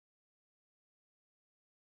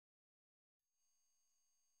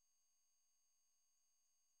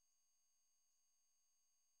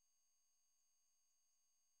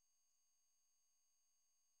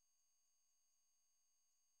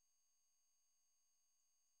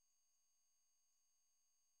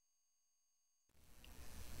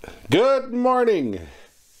Good morning.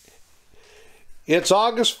 It's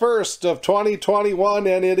August 1st of 2021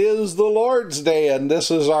 and it is the Lord's Day, and this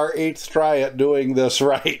is our 8th try at doing this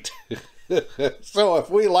right. So if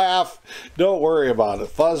we laugh, don't worry about it.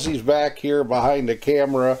 Fuzzy's back here behind the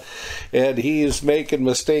camera and he's making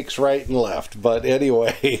mistakes right and left. But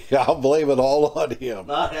anyway, I'll blame it all on him.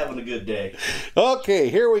 Not having a good day. Okay,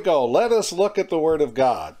 here we go. Let us look at the Word of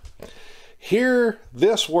God. Hear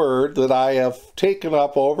this word that I have taken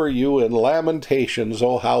up over you in Lamentations,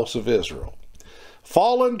 O house of Israel.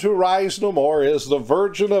 Fallen to rise no more is the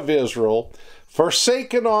Virgin of Israel,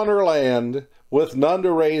 forsaken on her land, with none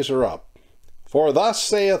to raise her up. For thus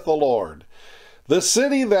saith the Lord, the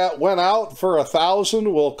city that went out for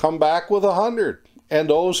 1,000 will come back with 100, and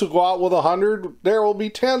those who go out with 100, there will be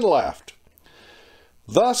 10 left.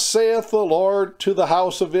 Thus saith the Lord to the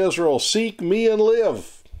house of Israel, seek me and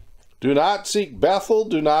live. Do not seek Bethel,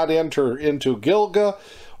 do not enter into Gilgal,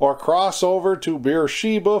 or cross over to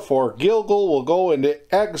Beersheba, for Gilgal will go into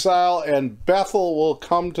exile, and Bethel will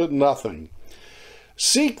come to nothing.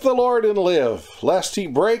 Seek the Lord and live, lest he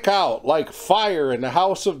break out like fire in the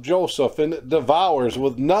house of Joseph, and it devours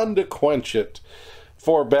with none to quench it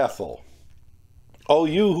for Bethel. O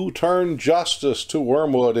you who turn justice to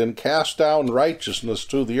wormwood and cast down righteousness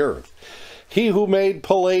to the earth, he who made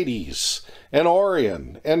Pleiades and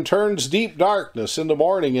Orion, and turns deep darkness in the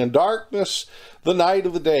morning, and darkness the night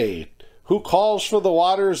of the day, who calls for the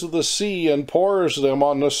waters of the sea and pours them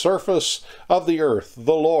on the surface of the earth,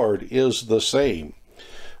 the Lord is the same,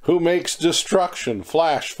 who makes destruction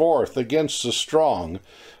flash forth against the strong,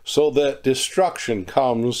 so that destruction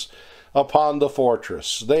comes upon the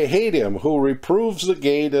fortress. They hate him who reproves the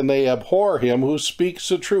gate, and they abhor him who speaks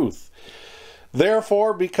the truth.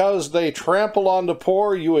 Therefore, because they trample on the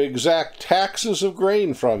poor, you exact taxes of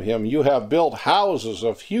grain from him. You have built houses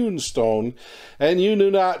of hewn stone, and you do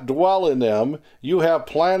not dwell in them. You have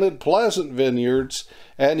planted pleasant vineyards,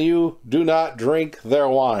 and you do not drink their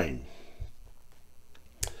wine.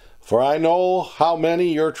 For I know how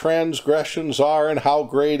many your transgressions are, and how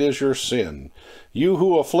great is your sin. You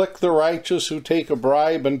who afflict the righteous, who take a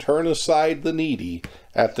bribe, and turn aside the needy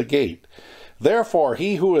at the gate. Therefore,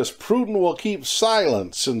 he who is prudent will keep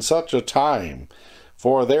silence in such a time,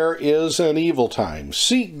 for there is an evil time.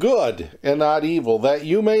 Seek good and not evil, that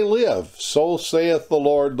you may live. So saith the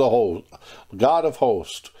Lord, the God of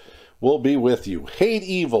hosts, will be with you. Hate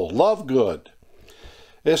evil, love good.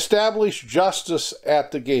 Establish justice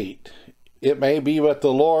at the gate. It may be that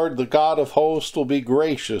the Lord, the God of hosts, will be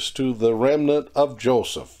gracious to the remnant of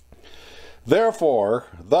Joseph. Therefore,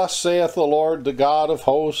 thus saith the Lord, the God of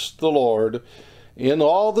hosts, the Lord, in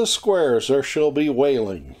all the squares there shall be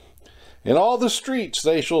wailing. In all the streets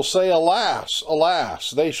they shall say, alas, alas.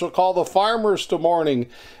 They shall call the farmers to mourning,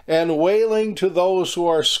 and wailing to those who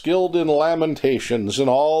are skilled in lamentations. In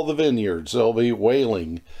all the vineyards there will be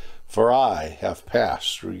wailing, for I have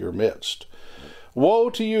passed through your midst. Woe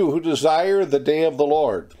to you who desire the day of the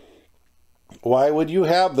Lord! Why would you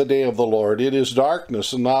have the day of the Lord? It is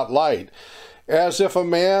darkness and not light. As if a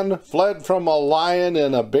man fled from a lion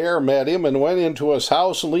and a bear met him, and went into his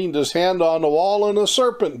house and leaned his hand on the wall, and a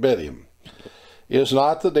serpent bit him. Is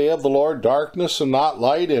not the day of the Lord darkness and not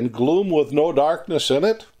light, and gloom with no darkness in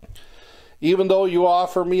it? Even though you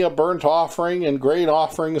offer me a burnt offering and grain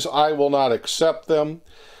offerings, I will not accept them.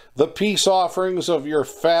 The peace offerings of your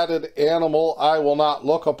fatted animal I will not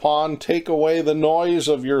look upon. Take away the noise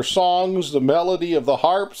of your songs, the melody of the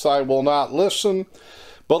harps I will not listen.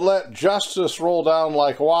 But let justice roll down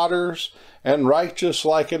like waters, and righteous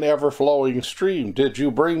like an ever-flowing stream. Did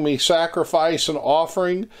you bring me sacrifice and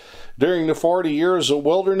offering during the 40 years of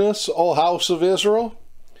wilderness, O house of Israel?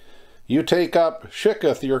 You take up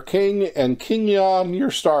Shiketh your king, and Kinyon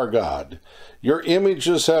your star god. Your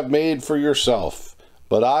images have made for yourself.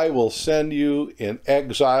 But I will send you in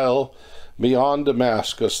exile beyond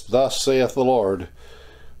Damascus, thus saith the Lord,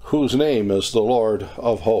 whose name is the Lord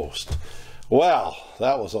of hosts. Well,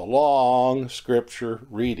 that was a long scripture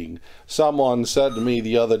reading. Someone said to me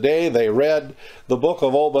the other day they read the book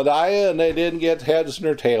of Obadiah and they didn't get heads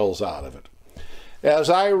nor tails out of it. As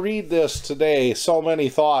I read this today, so many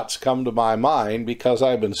thoughts come to my mind because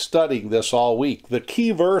I've been studying this all week. The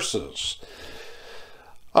key verses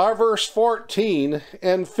are verse 14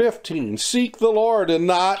 and 15. Seek the Lord and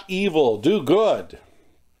not evil. Do good.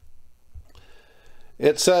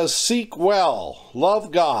 It says, seek well, love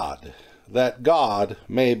God, that God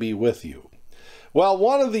may be with you. Well,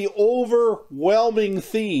 one of the overwhelming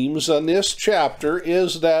themes in this chapter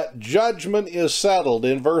is that judgment is settled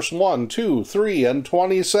in verse 1, 2, 3, and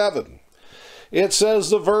 27. It says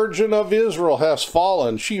the Virgin of Israel has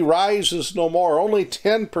fallen. She rises no more. Only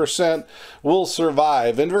 10% will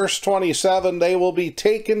survive. In verse 27, they will be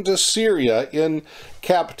taken to Syria in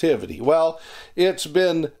captivity. Well, it's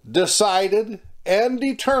been decided and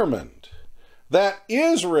determined that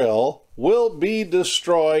Israel will be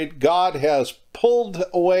destroyed. God has pulled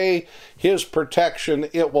away his protection.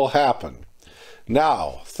 It will happen.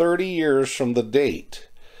 Now, 30 years from the date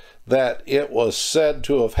that it was said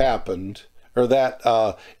to have happened, or that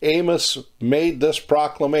Amos made this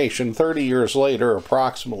proclamation, 30 years later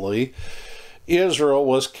approximately, Israel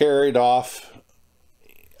was carried off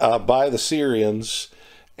by the Syrians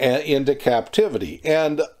into captivity.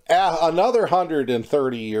 And another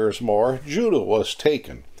 130 years more, Judah was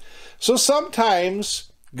taken. So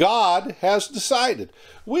sometimes God has decided.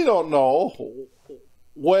 We don't know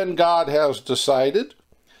when God has decided.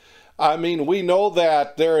 I mean, we know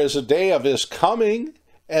that there is a day of his coming,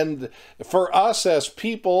 and for us as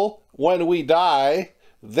people, when we die,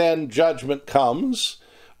 then judgment comes.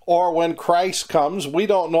 Or when Christ comes, we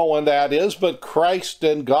don't know when that is, but Christ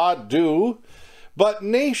and God do. But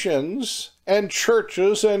nations and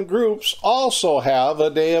churches and groups also have a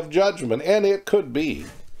day of judgment, and it could be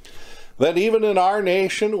that even in our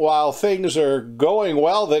nation, while things are going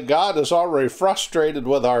well, that God is already frustrated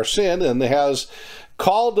with our sin and has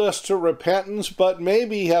called us to repentance, but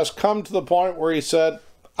maybe has come to the point where he said,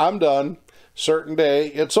 I'm done, certain day,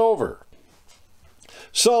 it's over.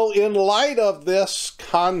 So in light of this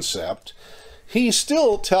concept, he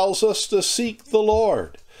still tells us to seek the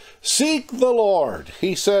Lord. Seek the Lord.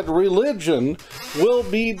 He said religion will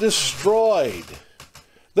be destroyed.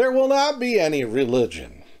 There will not be any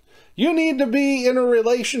religion. You need to be in a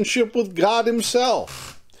relationship with God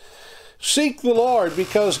himself. Seek the Lord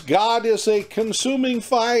because God is a consuming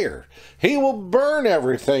fire. He will burn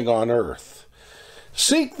everything on earth.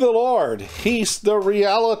 Seek the Lord. The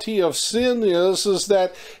reality of sin is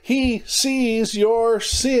that he sees your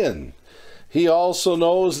sin. He also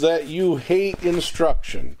knows that you hate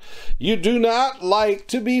instruction. You do not like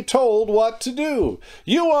to be told what to do.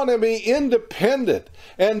 You want to be independent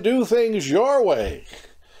and do things your way.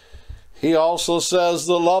 He also says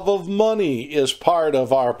the love of money is part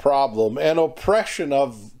of our problem and oppression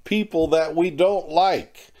of people that we don't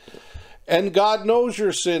like. And God knows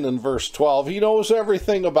your sin in verse 12. He knows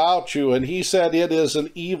everything about you, and he said it is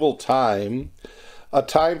an evil time, a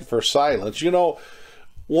time for silence. You know,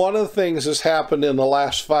 one of the things that's happened in the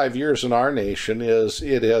last 5 years in our nation is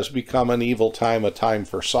it has become an evil time, a time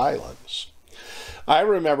for silence. I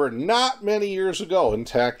remember not many years ago, and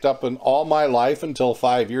tacked up in all my life until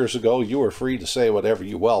 5 years ago, you were free to say whatever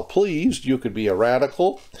you well pleased. You could be a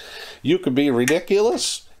radical. You could be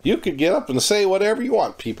ridiculous. You could get up and say whatever you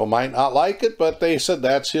want. People might not like it, but they said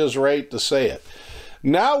that's his right to say it.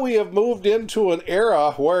 Now we have moved into an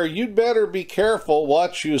era where you'd better be careful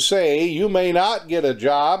what you say. You may not get a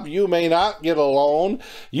job. You may not get a loan.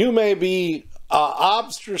 You may be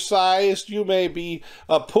ostracized. You may be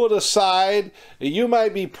put aside. You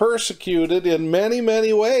might be persecuted in many,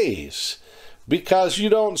 many ways because you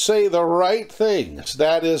don't say the right things.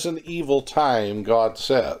 That is an evil time, God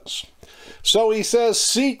says. So he says,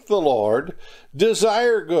 seek the Lord,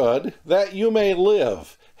 desire good, that you may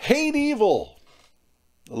live. Hate evil.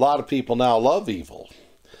 A lot of people now love evil.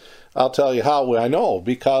 I'll tell you how I know,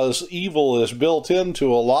 because evil is built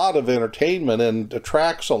into a lot of entertainment and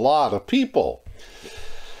attracts a lot of people.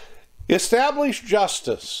 Establish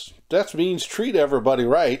justice. That means treat everybody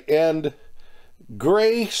right. And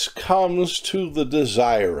grace comes to the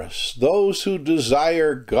desirous. Those who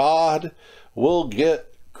desire God will get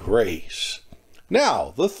grace.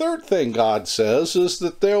 Now, the third thing God says is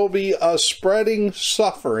that there will be a spreading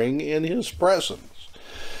suffering in his presence.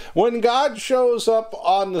 When God shows up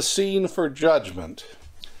on the scene for judgment,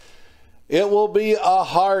 it will be a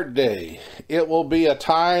hard day. It will be a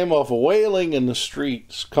time of wailing in the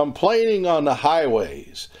streets, complaining on the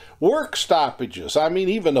highways, work stoppages. I mean,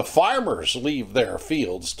 even the farmers leave their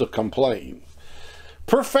fields to complain.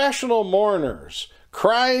 Professional mourners,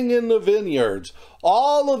 crying in the vineyards,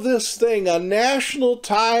 all of this thing, a national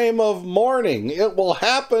time of mourning. It will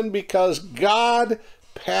happen because God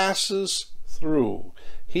passes through.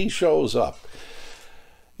 He shows up.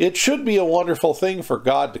 It should be a wonderful thing for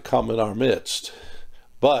God to come in our midst,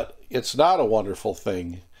 but it's not a wonderful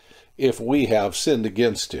thing if we have sinned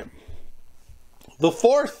against him. The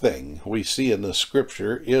fourth thing we see in the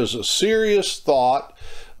scripture is a serious thought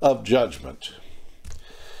of judgment.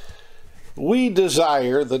 We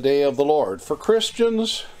desire the day of the Lord. For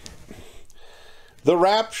Christians, the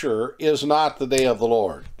rapture is not the day of the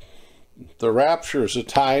Lord. The rapture is a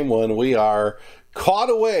time when we are caught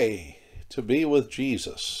away to be with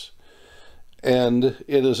Jesus. And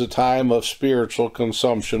it is a time of spiritual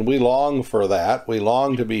consumption. We long for that. We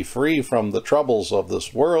long to be free from the troubles of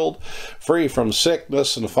this world, free from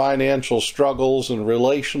sickness and financial struggles and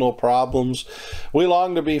relational problems. We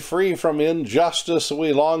long to be free from injustice.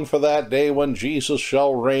 We long for that day when Jesus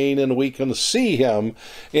shall reign and we can see him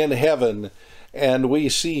in heaven. And we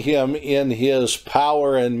see him in his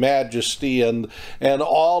power and majesty, and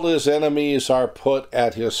all his enemies are put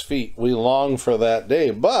at his feet. We long for that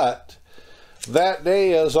day. But that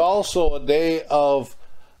day is also a day of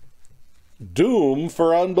doom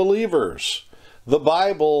for unbelievers. The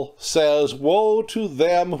Bible says, "Woe to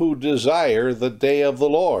them who desire the day of the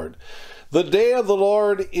Lord." The day of the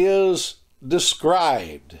Lord is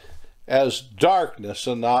described as darkness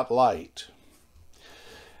and not light,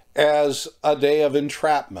 as a day of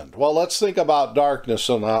entrapment. Well, let's think about darkness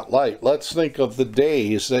and not light. Let's think of the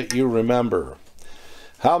days that you remember.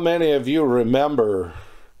 How many of you remember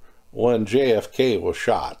when JFK was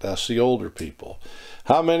shot? That's the older people.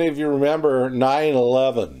 How many of you remember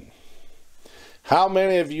 9/11? How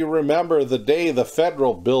many of you remember the day the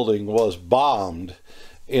federal building was bombed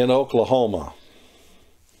in Oklahoma?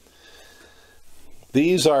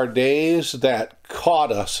 These are days that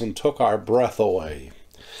caught us and took our breath away.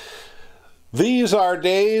 These are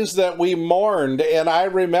days that we mourned, and I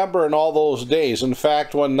remember in all those days. In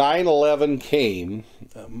fact, when 9/11 came,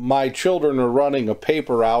 my children were running a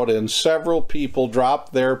paper out, and several people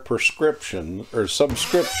dropped their prescription or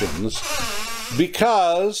subscriptions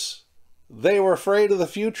because they were afraid of the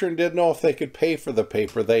future and didn't know if they could pay for the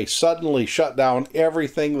paper. They suddenly shut down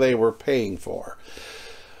everything they were paying for.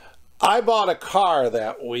 I bought a car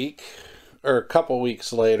that week, or a couple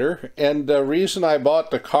weeks later, and the reason I bought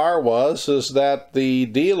the car is that the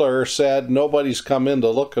dealer said nobody's come in to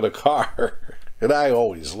look at a car. And I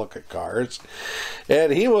always look at cars.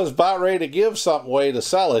 And he was about ready to give something away to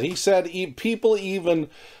sell it. He said people even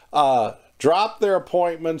dropped their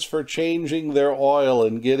appointments for changing their oil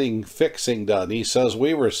and getting fixing done. He says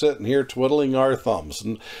we were sitting here twiddling our thumbs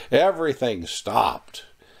and everything stopped.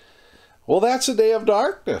 Well, that's a day of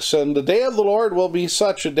darkness, and the day of the Lord will be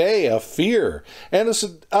such a day of fear, and it's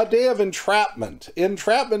a day of entrapment.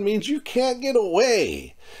 Entrapment means you can't get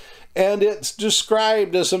away, and it's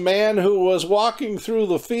described as a man who was walking through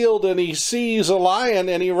the field, and he sees a lion,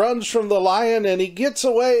 and he runs from the lion, and he gets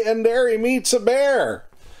away, and there he meets a bear.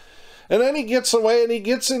 And then he gets away and he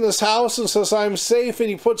gets in his house and says, "I'm safe," and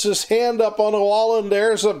he puts his hand up on a wall and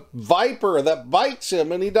there's a viper that bites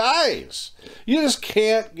him and he dies. You just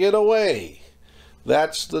can't get away.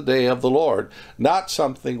 That's the day of the Lord, not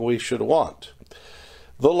something we should want.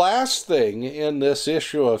 The last thing in this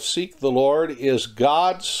issue of Seek the Lord is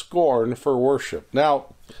God's scorn for worship. Now,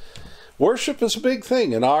 worship is a big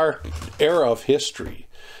thing in our era of history.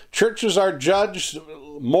 Churches are judged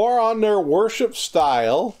more on their worship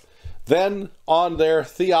style than on their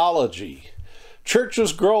theology.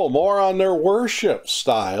 Churches grow more on their worship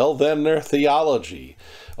style than their theology.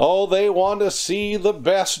 Oh, they want to see the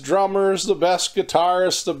best drummers, the best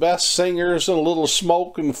guitarists, the best singers, and little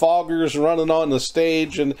smoke and foggers running on the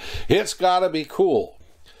stage, and it's got to be cool.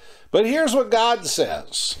 But here's what God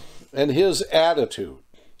says and his attitude.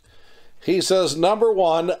 He says, number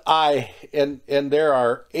one, and there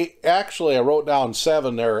are eight, actually I wrote down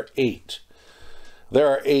 7, there are 8. There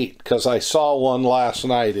are 8, because I saw one last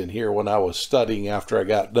night in here when I was studying after I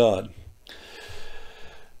got done.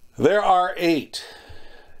 There are 8.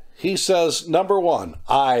 He says, number 1,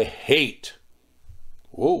 I hate.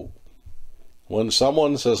 Whoa. When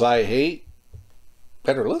someone says I hate,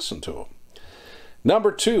 better listen to him.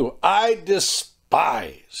 Number 2, I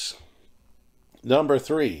despise. Number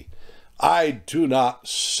 3, I do not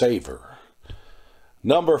savor.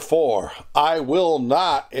 Number 4, I will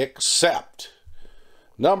not accept.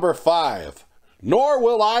 Number 5, nor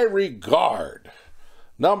will I regard.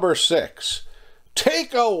 Number 6,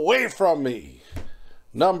 take away from me.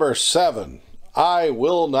 Number 7, I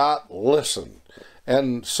will not listen.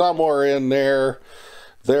 And somewhere in there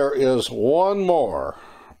is one more,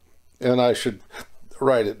 and I should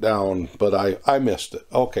write it down, but I missed it.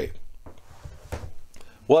 Okay.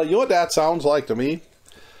 Well, you know what that sounds like to me?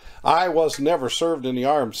 I was never served in the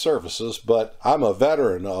armed services, but I'm a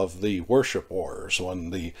veteran of the worship wars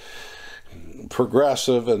when the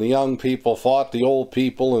progressive and the young people fought the old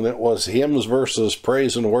people, and it was hymns versus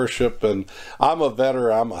praise and worship. And I'm a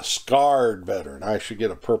veteran. I'm a scarred veteran. I should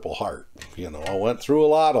get a Purple Heart. You know, I went through a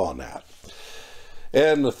lot on that.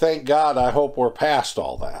 And thank God, I hope we're past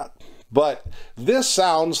all that. But this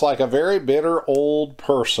sounds like a very bitter old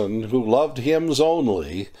person who loved hymns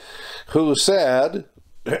only, who said,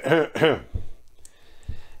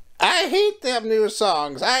 I hate them new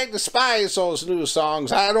songs. I despise those new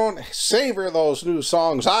songs. I don't savor those new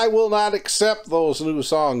songs. I will not accept those new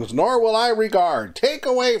songs, nor will I regard. Take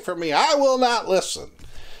away from me. I will not listen.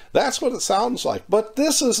 That's what it sounds like. But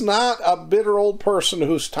this is not a bitter old person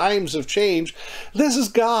whose times have changed. This is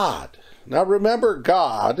God. Now remember,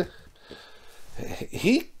 God,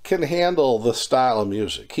 He can handle the style of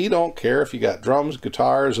music. He don't care if you got drums,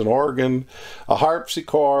 guitars, an organ, a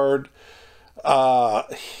harpsichord.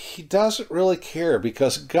 He doesn't really care,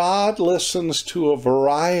 because God listens to a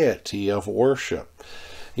variety of worship.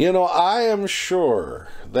 You know, I am sure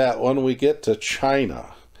that when we get to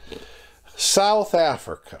China, South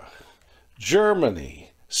Africa,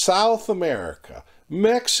 Germany, South America,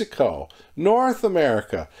 Mexico, North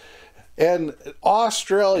America, and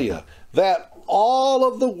Australia, that all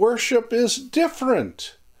of the worship is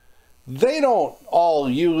different. They don't all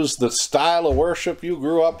use the style of worship you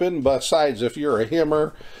grew up in. Besides, if you're a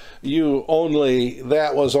hymner,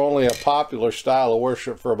 that was only a popular style of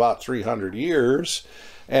worship for about 300 years.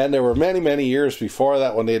 And there were many, many years before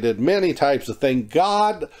that when they did many types of things.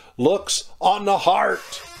 God looks on the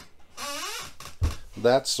heart.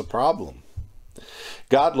 That's the problem.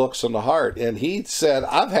 God looks in the heart, and He said,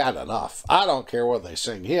 I've had enough. I don't care whether they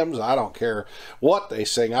sing hymns. I don't care what they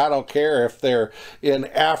sing. I don't care if they're in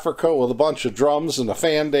Africa with a bunch of drums and a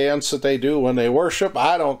fan dance that they do when they worship.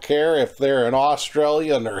 I don't care if they're in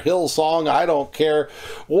Australia and their Hillsong. I don't care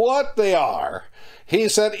what they are. He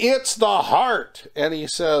said, it's the heart. And He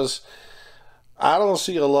says, I don't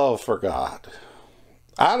see a love for God.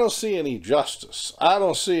 I don't see any justice. I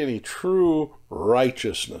don't see any true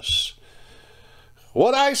righteousness.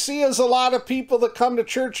 What I see is a lot of people that come to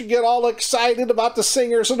church and get all excited about the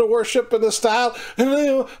singers and the worship and the style and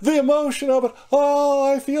the emotion of it. Oh,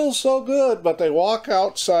 I feel so good. But they walk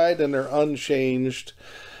outside and they're unchanged,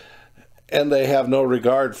 and they have no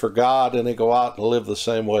regard for God, and they go out and live the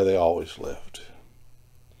same way they always lived.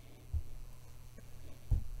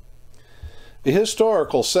 The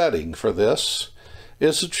historical setting for this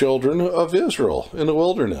is the children of Israel in the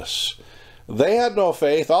wilderness. They had no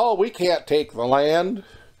faith. Oh, we can't take the land.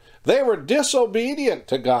 They were disobedient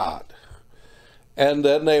to God. And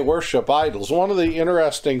then they worship idols. One of the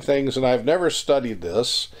interesting things, and I've never studied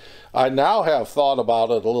this, I now have thought about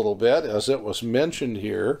it a little bit as it was mentioned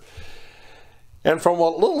here. And from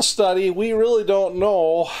what little study, we really don't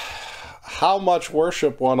know how much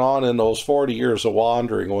worship went on in those 40 years of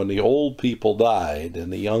wandering when the old people died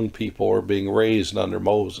and the young people were being raised under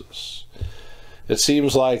Moses. It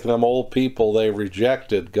seems like them old people, they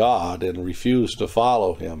rejected God and refused to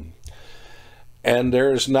follow Him. And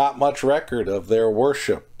there's not much record of their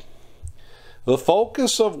worship. The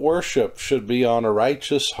focus of worship should be on a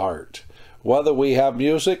righteous heart. Whether we have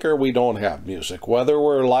music or we don't have music. Whether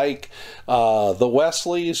we're like the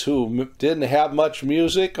Wesleys, who didn't have much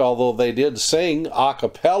music, although they did sing a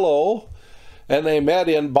cappella, and they met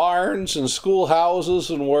in barns and schoolhouses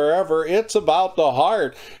and wherever. It's about the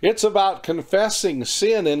heart. It's about confessing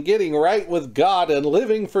sin and getting right with God and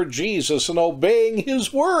living for Jesus and obeying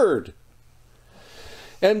His word.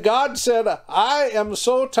 And God said, I am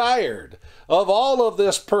so tired of all of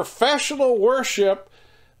this professional worship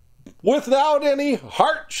without any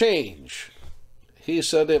heart change. He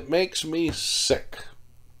said, it makes me sick.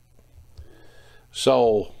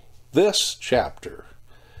 So this chapter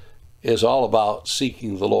is all about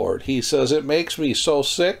seeking the Lord. He says, it makes me so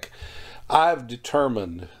sick, I've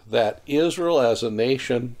determined that Israel as a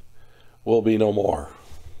nation will be no more.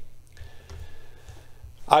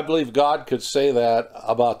 I believe God could say that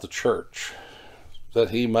about the church, that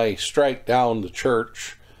He may strike down the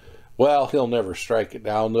church. Well, He'll never strike it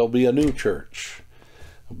down. There'll be a new church.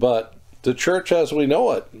 But the church as we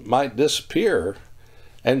know it might disappear,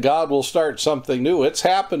 and God will start something new. It's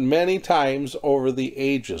happened many times over the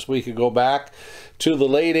ages. We could go back to the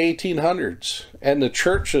late 1800s, and the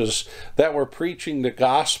churches that were preaching the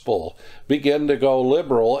gospel began to go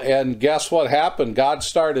liberal, and guess what happened? God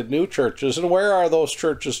started new churches, and where are those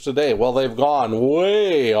churches today? Well, they've gone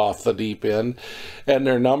way off the deep end, and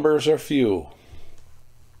their numbers are few.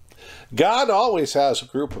 God always has a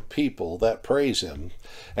group of people that praise Him,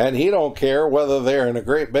 and He don't care whether they're in a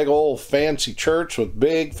great big old fancy church with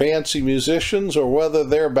big fancy musicians or whether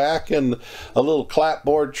they're back in a little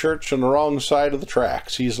clapboard church on the wrong side of the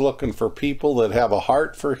tracks. He's looking for people that have a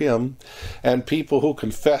heart for Him and people who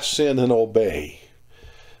confess sin and obey.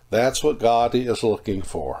 That's what God is looking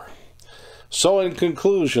for. So in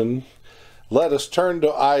conclusion, let us turn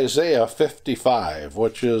to Isaiah 55,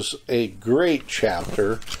 which is a great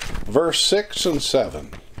chapter, verse 6 and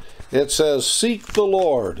 7. It says, seek the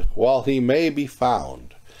Lord while He may be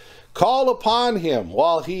found. Call upon him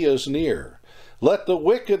while he is near. Let the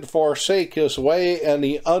wicked forsake his way, and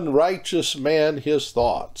the unrighteous man his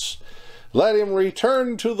thoughts. Let him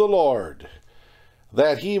return to the Lord,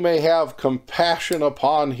 that he may have compassion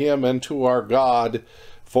upon him, and to our God,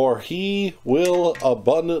 for he will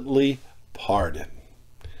abundantly pardon.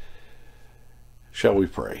 Shall we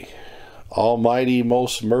pray? Almighty,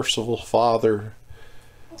 most merciful Father,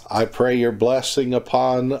 I pray your blessing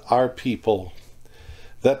upon our people,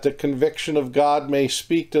 that the conviction of God may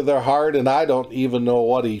speak to their heart, and I don't even know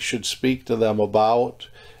what he should speak to them about.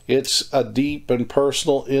 It's a deep and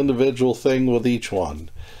personal individual thing with each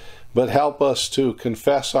one. But help us to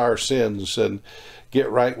confess our sins and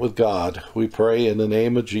get right with God. We pray in the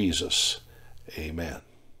name of Jesus. Amen.